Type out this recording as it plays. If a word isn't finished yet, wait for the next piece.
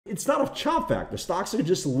it's not a chop factor. Stocks are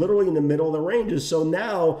just literally in the middle of the ranges. So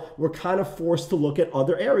now we're kind of forced to look at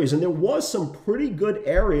other areas. And there was some pretty good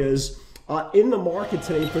areas in the market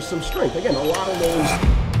today for some strength. Again, a lot of those.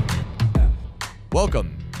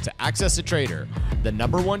 Welcome to AccessATrader, the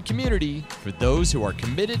 #1 community for those who are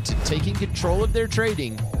committed to taking control of their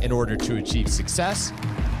trading in order to achieve success,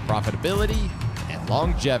 profitability, and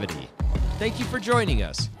longevity. Thank you for joining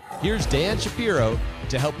us. Here's Dan Shapiro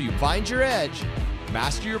to help you find your edge,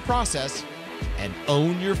 master your process, and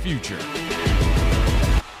own your future.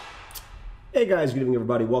 Hey guys, good evening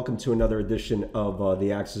everybody. Welcome to another edition of the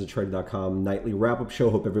AccessATrader.com nightly wrap-up show.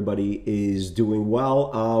 Hope everybody is doing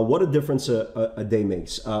well. What a difference a day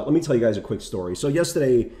makes. Let me tell you guys a quick story. So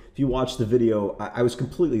yesterday, if you watched the video, I was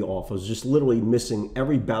completely off. I was just literally missing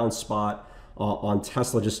every bounce spot on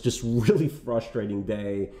Tesla. Just really frustrating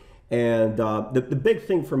day. And the big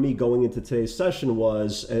thing for me going into today's session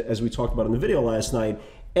was, as we talked about in the video last night,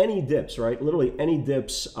 any dips, right? Literally any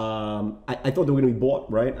dips. I thought they were going to be bought,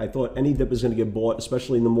 right? I thought any dip is going to get bought,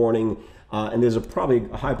 especially in the morning. And there's probably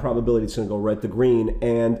a high probability it's going to go red to green.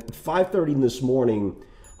 And 5:30 this morning,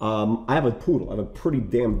 I have a poodle. I have a pretty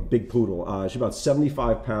damn big poodle. She's about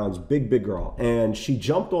 75 pounds, big girl. And she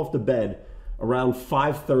jumped off the bed around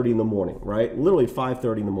 5:30 in the morning, right? Literally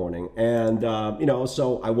 5:30 in the morning. And, you know,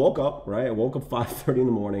 so I woke up, right? I woke up 5:30 in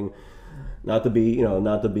the morning, not to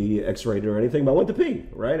be X-rated or anything, but I went to pee,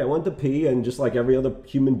 right? I went to pee, and just like every other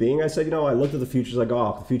human being, I said, you know, I looked at the futures, like,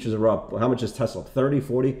 oh, the futures are up. How much is Tesla? 30,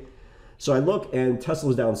 40? So I look, and Tesla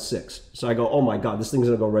was down 6. So I go, oh my God, this thing's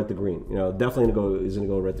gonna go red to green. You know, definitely is gonna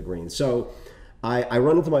go red to green. So I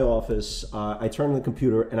run into my office, I turn on the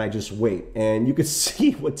computer, and I just wait. And you could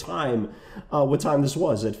see what time this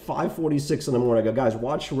was. At 5:46 in the morning, I go, guys,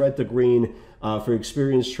 watch red to green for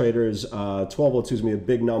experienced traders. 1202 is going to be a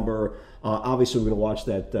big number. Obviously, we're going to watch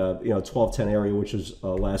that 1210 area, which was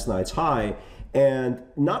last night's high. And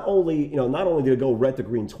not only did it go red to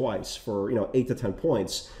green twice for 8 to 10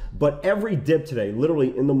 points, but every dip today,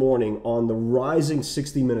 literally in the morning on the rising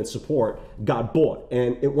 60-minute support, got bought,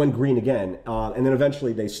 and it went green again. And then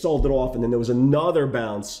eventually they sold it off, and then there was another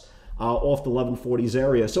bounce off the 1140s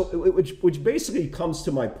area. So which basically comes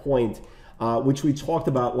to my point, which we talked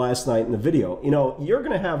about last night in the video. You know, you're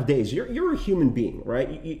going to have days. You're a human being, right?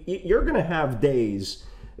 You're going to have days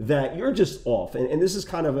that you're just off, and this is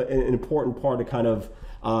kind of an important part to kind of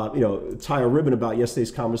tie a ribbon about yesterday's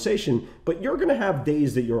conversation. But you're going to have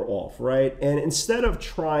days that you're off, right? And instead of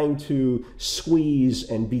trying to squeeze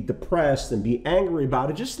and be depressed and be angry about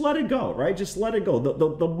it, just let it go, right? Just let it go.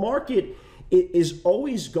 The market is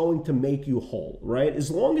always going to make you whole, right?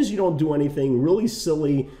 As long as you don't do anything really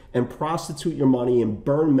silly and prostitute your money and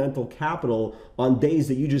burn mental capital on days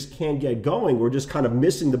that you just can't get going, or just kind of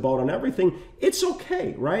missing the boat on everything, it's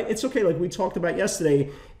okay, right? It's okay, like we talked about yesterday.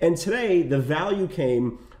 And today, the value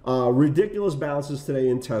came, ridiculous bounces today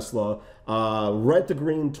in Tesla, red to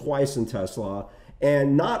green twice in Tesla.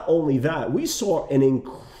 And not only that, we saw an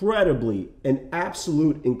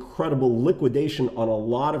absolute incredible liquidation on a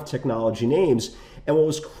lot of technology names. And what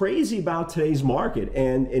was crazy about today's market,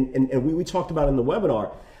 and we talked about in the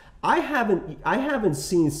webinar, I haven't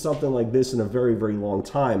seen something like this in a very, very long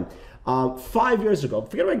time. 5 years ago,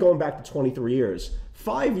 forget about going back to 23 years.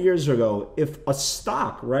 5 years ago, if a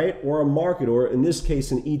stock, right, or a market, or in this case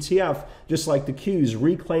an ETF, just like the Qs,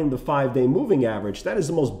 reclaimed the 5-day moving average, that is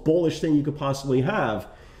the most bullish thing you could possibly have.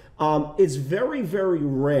 It's very, very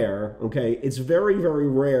rare, okay? It's very, very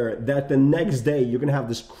rare that the next day you're gonna have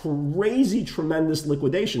this crazy, tremendous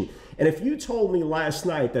liquidation. And if you told me last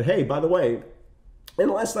night that, hey, by the way, and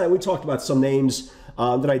last night we talked about some names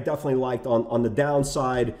that I definitely liked on the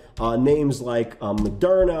downside, names like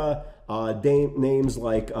Moderna, names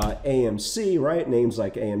like AMC, right? Names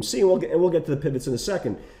like AMC, and we'll get to the pivots in a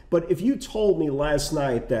second. But if you told me last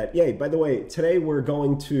night that, yay, by the way, today we're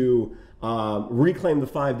going to reclaim the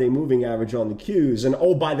 5-day moving average on the Qs, and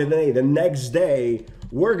oh, by the way, the next day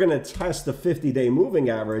we're going to test the 50-day moving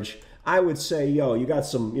average, I would say, yo, you got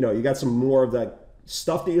some more of that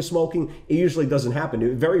stuff that you're smoking. It usually doesn't happen.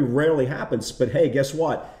 It very rarely happens. But hey, guess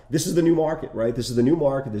what? This is the new market, right? This is the new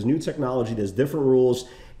market. There's new technology. There's different rules.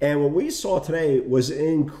 And what we saw today was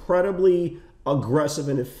incredibly aggressive,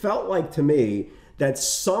 and it felt like to me that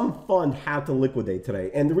some fund had to liquidate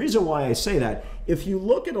today. And the reason why I say that, if you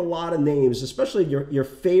look at a lot of names, especially your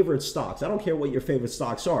favorite stocks, I don't care what your favorite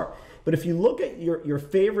stocks are, but if you look at your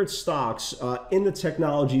favorite stocks in the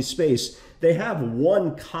technology space, they have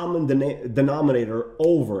one common denominator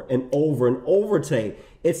over and over and over today.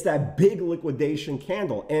 It's that big liquidation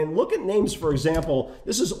candle. And look at names, for example,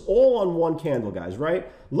 this is all on one candle, guys, right?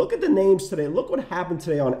 Look at the names today. Look what happened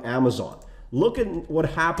today on Amazon. Look at what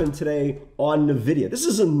happened today on NVIDIA. This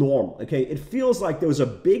isn't normal, okay? It feels like there was a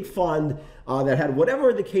big fund that had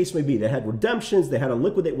whatever the case may be. They had redemptions, they had a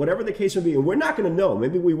liquidate, whatever the case may be. And we're not going to know.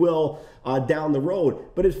 Maybe we will down the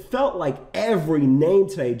road. But it felt like every name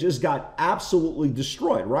today just got absolutely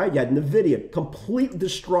destroyed, right? You had NVIDIA, complete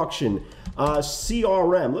destruction.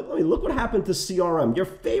 CRM, look what happened to CRM. Your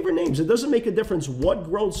favorite names. It doesn't make a difference what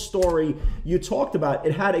growth story you talked about.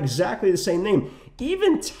 It had exactly the same name.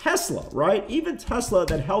 Even Tesla, right? Even Tesla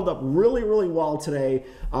that held up really, really well today,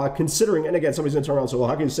 considering, and again, somebody's going to turn around and say, well,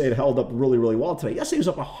 how can you say it held up really, really well today? Yes, it was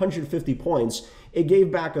up 150 points. It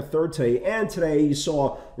gave back a third today. And today you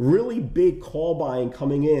saw really big call buying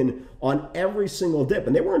coming in on every single dip.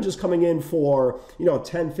 And they weren't just coming in for,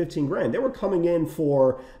 10, 15 grand. They were coming in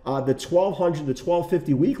for the 1,200 to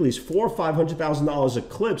 1,250 weeklies, $400,000 or $500,000 a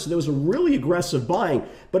clip. So there was a really aggressive buying.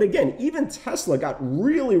 But again, even Tesla got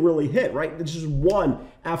really, really hit, right? This is one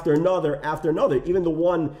after another after another. Even the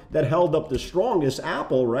one that held up the strongest,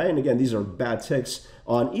 Apple, right? And again, these are bad ticks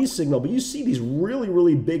on e-signal, but you see these really,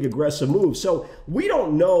 really big aggressive moves. So we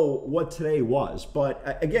don't know what today was,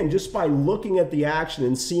 but again, just by looking at the action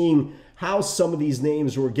and seeing how some of these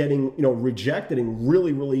names were getting, rejected and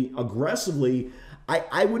really, really aggressively,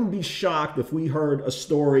 I wouldn't be shocked if we heard a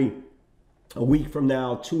story a week from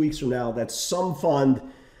now, 2 weeks from now, that some fund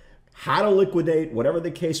had to liquidate, whatever the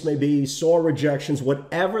case may be, saw rejections,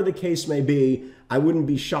 whatever the case may be. I wouldn't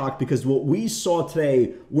be shocked, because what we saw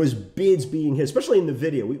today was bids being hit, especially in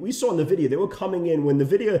NVIDIA. We saw in NVIDIA, they were coming in when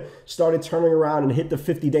NVIDIA started turning around and hit the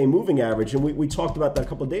 50-day moving average, and we talked about that a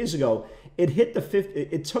couple of days ago.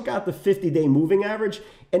 It took out the 50-day moving average,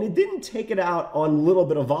 and it didn't take it out on a little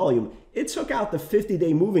bit of volume. It took out the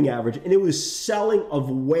 50-day moving average, and it was selling of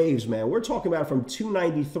waves, man. We're talking about from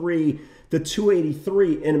 293 to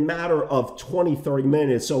 283 in a matter of 20, 30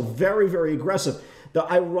 minutes. So very, very aggressive. The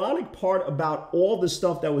ironic part about all the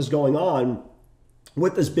stuff that was going on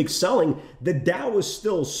with this big selling, the Dow was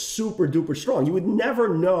still super duper strong. You would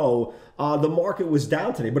never know the market was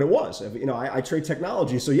down today, but it was. I trade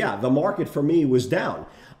technology, so yeah, the market for me was down.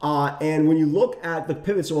 And when you look at the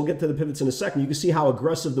pivots, and we'll get to the pivots in a second, you can see how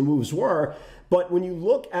aggressive the moves were. But when you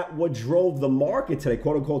look at what drove the market today,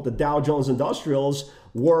 quote unquote, the Dow Jones Industrials,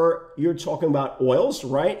 you're talking about oils,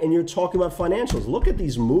 right? And you're talking about financials. Look at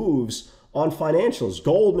these moves on financials.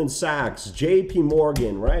 Goldman Sachs, JP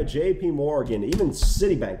Morgan, right? JP Morgan, even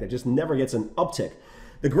Citibank, that just never gets an uptick.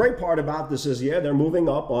 The great part about this is, yeah, they're moving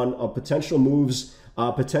up on potential moves,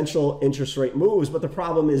 potential interest rate moves, but the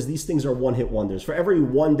problem is these things are one-hit wonders. For every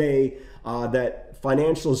one day that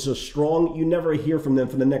financials are strong, you never hear from them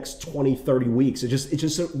for the next 20, 30 weeks. It's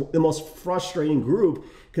just the most frustrating group,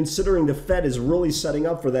 considering the Fed is really setting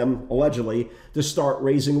up for them, allegedly, to start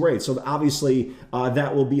raising rates. So obviously,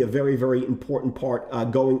 that will be a very, very important part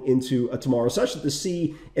going into tomorrow's session, to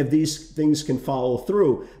see if these things can follow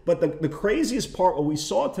through. But the craziest part, what we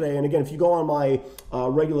saw today, and again, if you go on my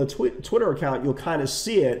regular Twitter account, you'll kind of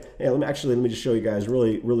see it. Hey, let me just show you guys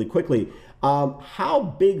really, really quickly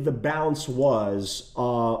how big the bounce was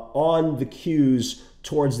on the Qs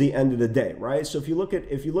towards the end of the day, right? So if you look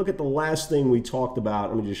at the last thing we talked about,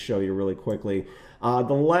 let me just show you really quickly. The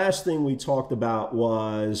last thing we talked about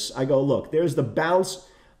was, look, there's the bounce.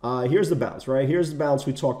 Here's the bounce, right? Here's the bounce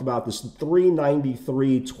we talked about, this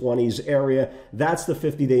 393.20s area. That's the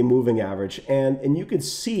 50-day moving average. And you can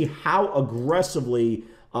see how aggressively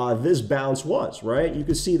this bounce was, right? You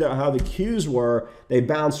can see that how the Qs were. They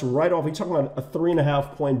bounced right off. We're talking about a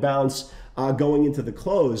 3.5 point bounce going into the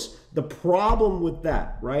close. The problem with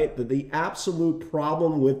that, right? The absolute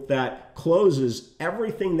problem with that close is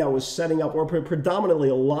everything that was setting up, or predominantly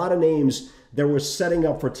a lot of names that were setting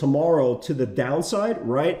up for tomorrow to the downside,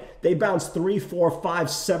 right? They bounced $3, $4, $5,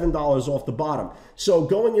 $7 off the bottom. So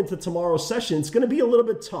going into tomorrow's session, it's going to be a little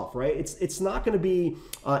bit tough, right? It's not going to be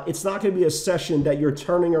a session that you're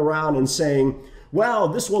turning around and saying, well,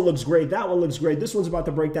 this one looks great, that one looks great, this one's about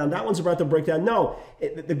to break down, that one's about to break down. No,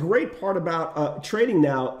 the great part about trading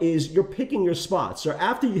now is you're picking your spots. So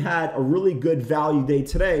after you had a really good value day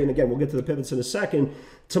today, and again, we'll get to the pivots in a second,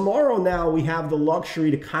 tomorrow now we have the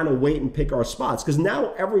luxury to kind of wait and pick our spots, because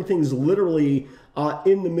now everything's literally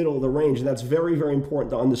in the middle of the range, and that's very, very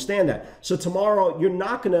important to understand that. So tomorrow, you're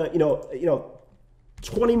not going to,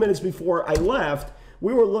 20 minutes before I left,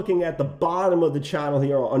 we were looking at the bottom of the channel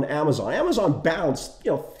here on Amazon. Amazon bounced,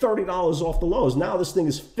 $30 off the lows. Now this thing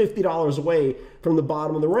is $50 away from the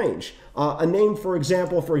bottom of the range. A name, for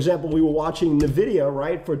example, we were watching NVIDIA,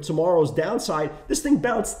 right, for tomorrow's downside. This thing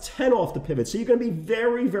bounced 10 off the pivot. So you're going to be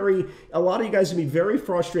a lot of you guys are going to be very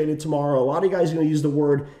frustrated tomorrow. A lot of you guys are going to use the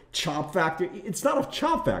word chop factor. It's not a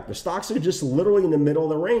chop factor. Stocks are just literally in the middle of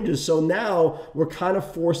the ranges. So now we're kind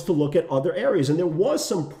of forced to look at other areas. And there was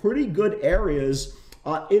some pretty good areas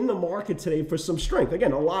in the market today for some strength.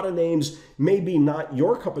 Again, a lot of names may be not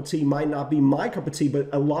your cup of tea, might not be my cup of tea, but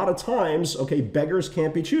a lot of times, okay, beggars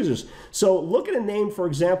can't be choosers. So look at a name, for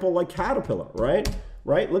example, like Caterpillar, right?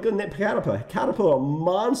 Look at Caterpillar. Caterpillar,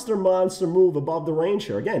 monster move above the range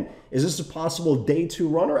here. Again, is this a possible day two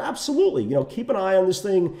runner? Absolutely. You know, keep an eye on this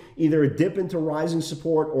thing, either a dip into rising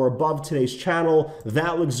support or above today's channel.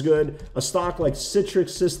 That looks good. A stock like Citrix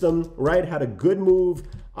Systems, right, had a good move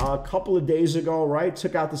a couple of days ago, right?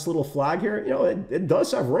 Took out this little flag here. You know, it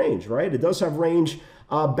does have range, right? It does have range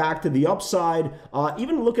back to the upside.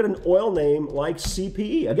 Even look at an oil name like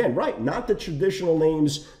CPE. Again, right, not the traditional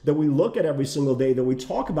names that we look at every single day that we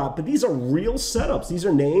talk about, but these are real setups. These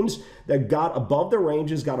are names that got above the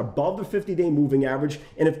ranges, got above the 50-day moving average.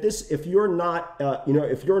 And if you're not,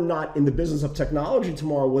 if you're not in the business of technology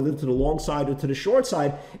tomorrow, whether to the long side or to the short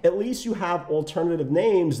side, at least you have alternative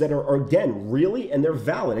names that are again, really, and they're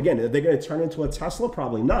valid. Again, are they going to turn into a Tesla?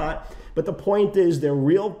 Probably not. But the point is, they're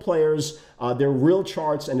real players, they're real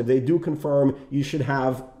charts, and if they do confirm, you should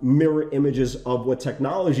have mirror images of what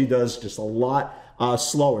technology does, just a lot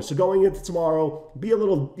slower. So going into tomorrow, be a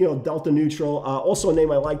little, delta neutral. Also, a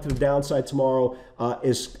name I like to the downside tomorrow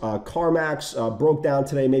is CarMax. Broke down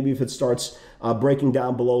today. Maybe if it starts breaking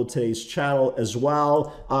down below today's channel as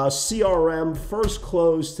well. CRM first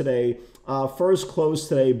close today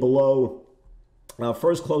below.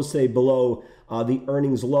 The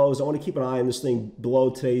earnings lows. I want to keep an eye on this thing below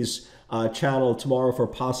today's channel tomorrow for a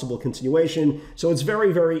possible continuation. So it's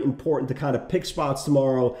very, very important to kind of pick spots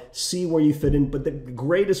tomorrow, see where you fit in. But the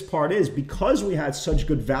greatest part is, because we had such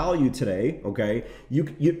good value today, okay, you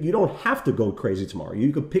don't have to go crazy tomorrow.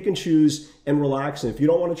 You could pick and choose and relax. And if you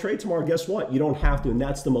don't want to trade tomorrow, guess what? You don't have to. And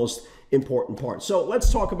that's the most important part. So let's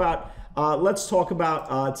talk about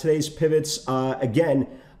today's pivots. Again,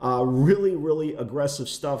 really aggressive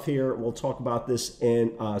stuff here. We'll talk about this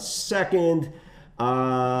in a second.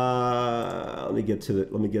 Let me get to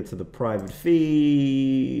the private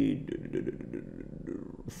feed.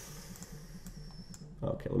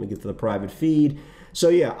 Okay, let me get to the private feed. So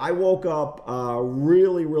yeah, I woke up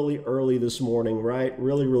really early this morning, right?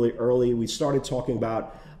 Really early. We started talking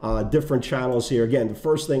about different channels here. Again, the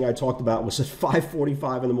first thing I talked about was at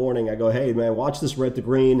 5:45 in the morning. I go, hey man, watch this red to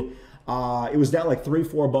green. It was down like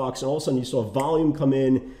 $3-4 bucks, and all of a sudden you saw volume come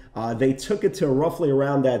in. They took it to roughly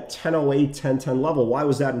around that 10:08, 10:10 level. Why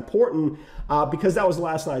was that important? Because that was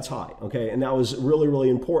last night's high, okay? And that was really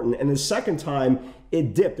important. And the second time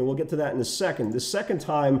it dipped, and we'll get to that in a second. The second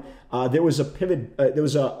time there was a pivot, there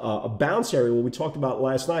was a bounce area where we talked about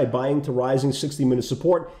last night, buying to rising 60-minute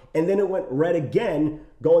support, and then it went red again,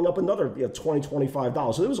 going up another $20,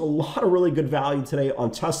 $25. So there was a lot of really good value today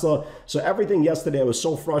on Tesla. So everything yesterday, I was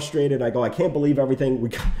so frustrated. I go, I can't believe everything.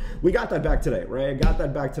 We got that back today, right? I got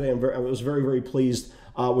that back today. I was very pleased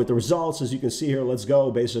with the results. As you can see here, let's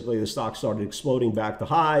go. Basically, the stock started exploding back to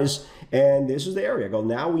highs. And this is the area. I go,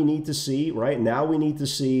 now we need to see, right? Now we need to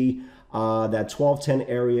see that 1210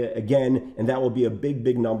 area again, and that will be a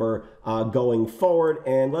big number going forward.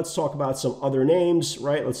 And let's talk about some other names,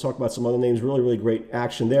 right? Let's talk about some other names. Really great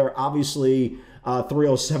action there. Obviously,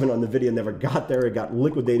 307 on the video never got there. It got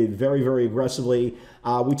liquidated very aggressively.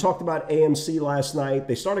 We talked about AMC last night.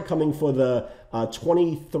 They started coming for the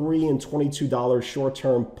 $23 and $22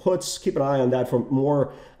 short-term puts. Keep an eye on that for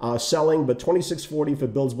more selling, but 26.40 if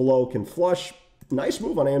it builds below can flush. Nice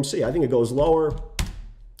move on AMC. I think it goes lower,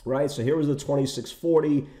 right? So here was the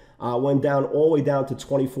 26.40. Went down all the way down to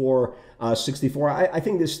 24.64. I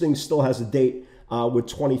think this thing still has a date with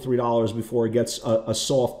 $23 before it gets a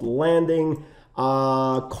soft landing.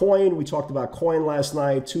 Coin, we talked about coin last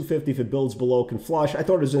night. 250 if it builds below can flush. I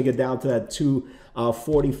thought it was going to get down to that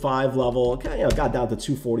 245 level. Got down to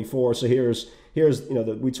 244. So here's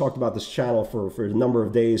we talked about this channel for a number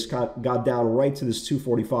of days. Got down right to this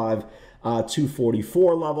 245,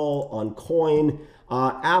 244 level on coin.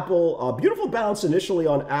 Apple, beautiful bounce initially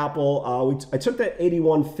on Apple. I took that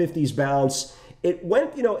 81.50s bounce. It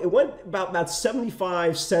went, about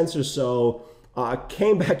 75 cents or so.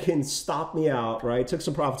 Came back in, stopped me out, right? Took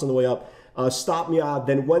some profits on the way up, stopped me out,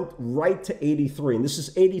 then went right to 83. And this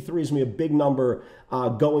is 83 is going to be a big number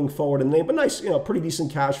going forward in the name, but nice, pretty decent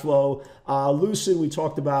cash flow. Lucid, we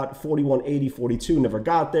talked about 41.80, 42, never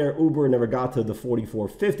got there. Uber never got to the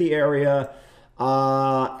 44.50 area.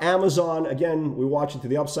 Amazon, again, we watched it to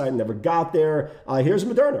the upside, never got there. Here's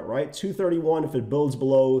Moderna, right? 231, if it builds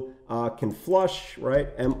below, can flush,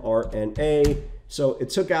 right? mRNA. So it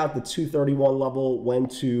took out the 231 level,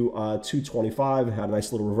 went to 225, had a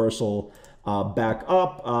nice little reversal back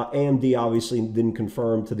up. AMD obviously didn't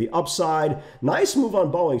confirm to the upside. Nice move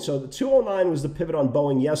on Boeing. So the 209 was the pivot on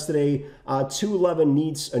Boeing yesterday. 211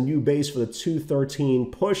 needs a new base for the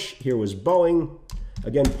 213 push. Here was Boeing.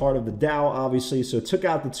 Again, part of the Dow, obviously. So it took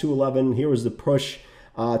out the 211. Here was the push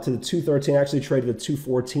to the 213. Actually traded at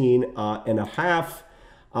 214 and a half.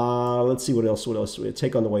 Let's see what else.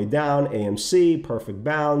 Take on the way down. AMC, perfect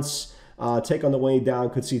bounce. Take on the way down.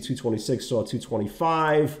 Could see 226. Saw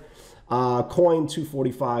 225. Coin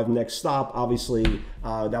 245. Next stop. Obviously,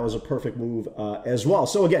 that was a perfect move as well.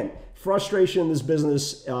 So again, frustration in this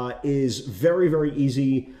business is very, very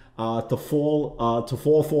easy to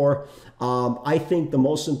fall for. I think the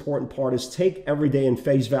most important part is take every day in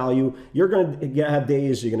face value. You're going to have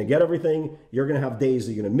days you're going to get everything. You're going to have days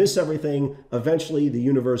that you're going to miss everything. Eventually, the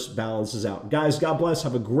universe balances out. Guys, God bless.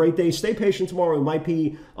 Have a great day. Stay patient tomorrow. It might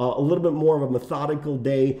be a little bit more of a methodical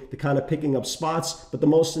day to kind of picking up spots. But the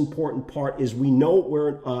most important part is we know what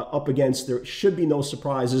we're up against. There should be no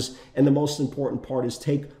surprises. And the most important part is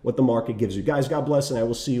take what the market gives you. Guys, God bless, and I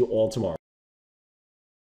will see you all tomorrow.